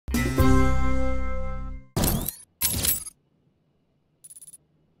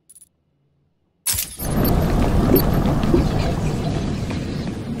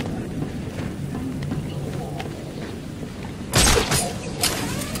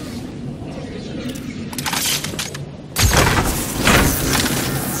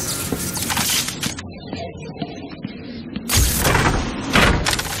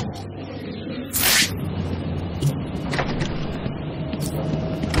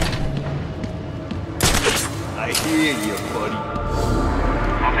I hear you, buddy.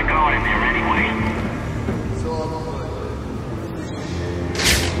 How's it going in there anyway? It's all good.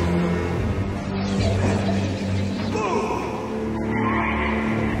 The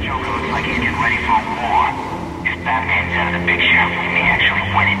Joker looks like he's getting ready for a war. If Batman's out of the picture, we may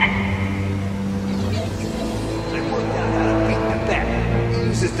actually win it. I worked out how to beat the Bat. He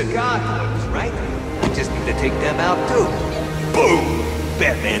uses the gargoyles, right? We just need to take them out, too. Boom!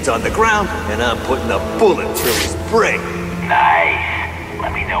 Batman's on the ground, and I'm putting a bullet through his brain. Nice.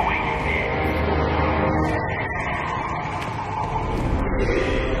 Let me know when you're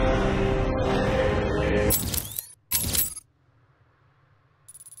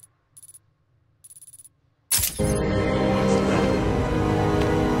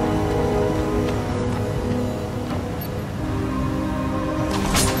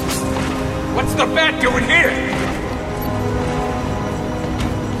What's the Bat doing here?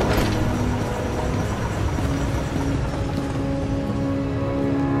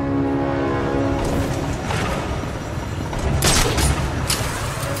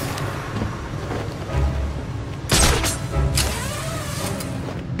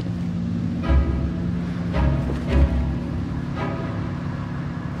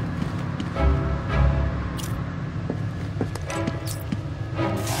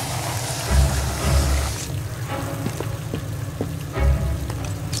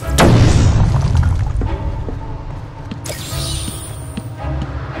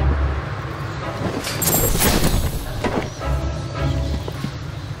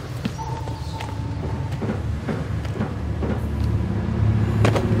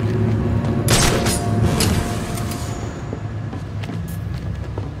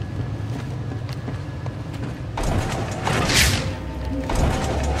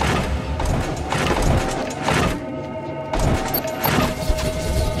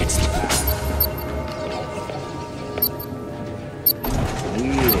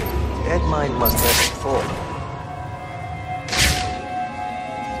 That mine must have it full.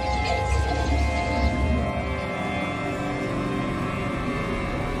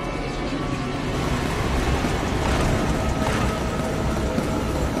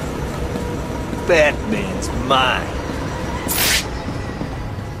 Batman's mine.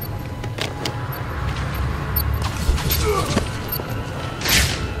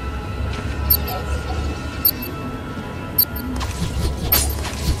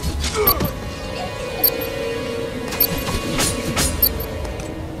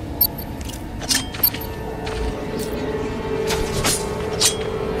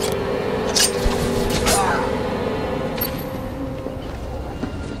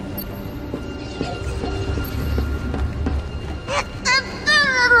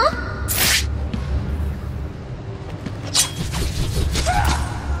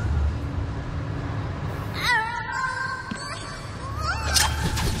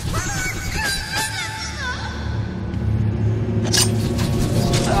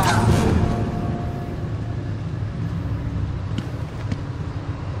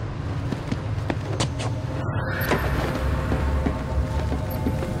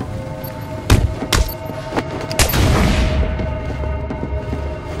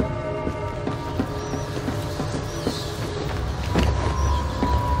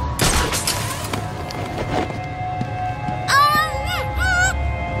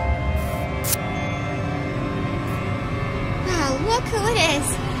 Look who it is.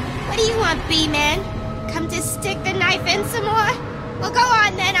 What do you want, B-Man? Come to stick the knife in some more? Well, go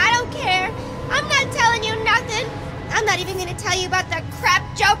on then, I don't care. I'm not telling you nothing. I'm not even gonna tell you about the crap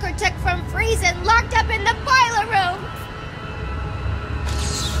Joker took from freezing locked up in the boiler room.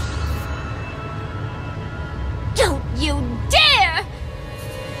 Don't you dare!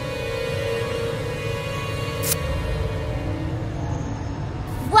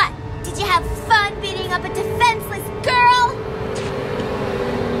 What? Did you have fun beating up a defenseless girl?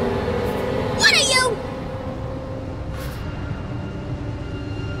 What are you?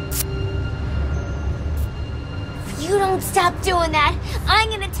 If you don't stop doing that, I'm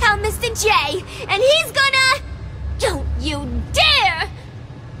gonna tell Mr. J, and he's gonna... Don't you dare!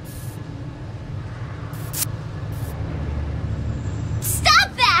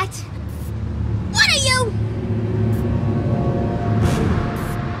 Stop that! What are you?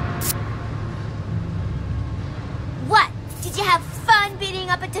 What? Did you have fun beating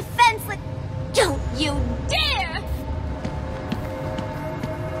up a defenseless... Don't you dare!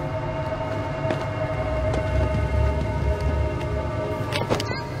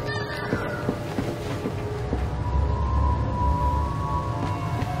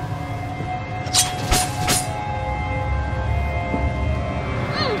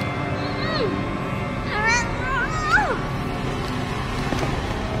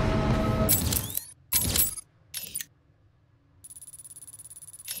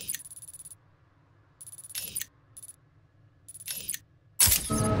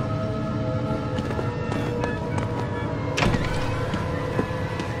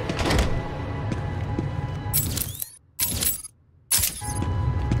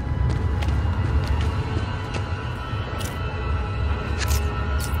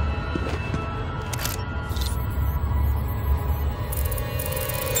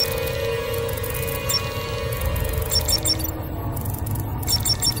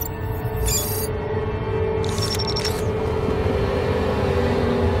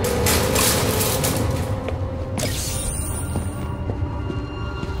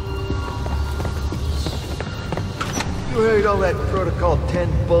 heard all that Protocol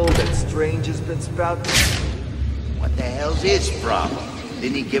 10 bull that Strange has been spouting? What the hell's his problem?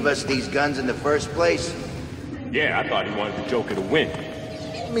 Didn't he give us these guns in the first place? Yeah, I thought he wanted the Joker to win.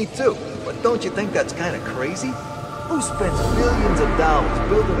 Me too, but don't you think that's kind of crazy? Who spends millions of dollars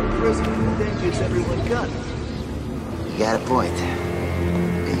building a prison and then gives everyone guns? You got a point.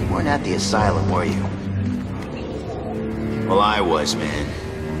 You weren't at the asylum, were you? Well, I was,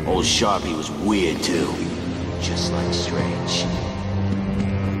 man. Old Sharpie was weird, too. Just like Strange.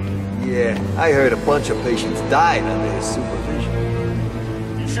 Yeah, I heard a bunch of patients died under his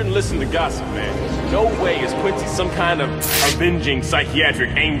supervision. You shouldn't listen to gossip, man. No way is Quincy some kind of avenging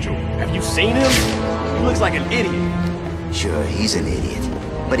psychiatric angel. Have you seen him? He looks like an idiot. Sure, he's an idiot.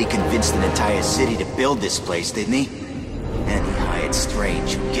 But he convinced an entire city to build this place, didn't he? And he hired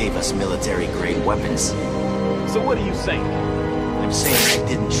Strange, who gave us military-grade weapons. So what are you saying? I'm saying I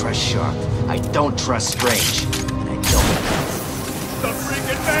didn't trust Sharp. I don't trust Strange. And I don't. The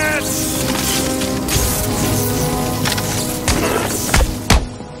freaking man!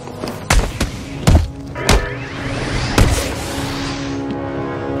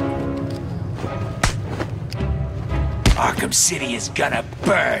 Arkham City is gonna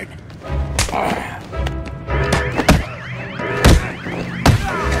burn.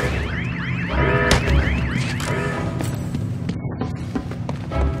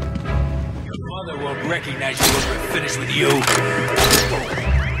 Your mother won't recognize you when we're finished with you.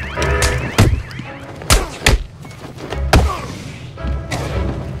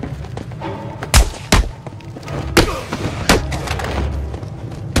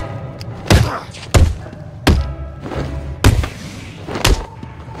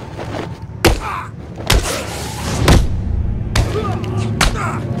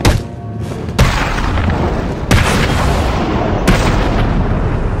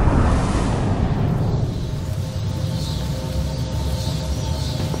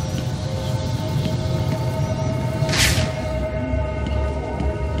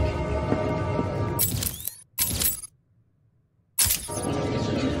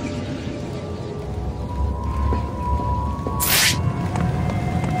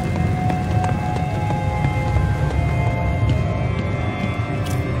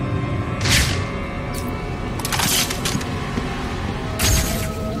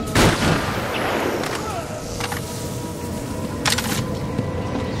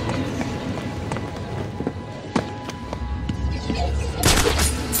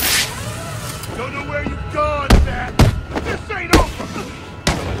 Don't know where you've gone, Matt. This ain't over.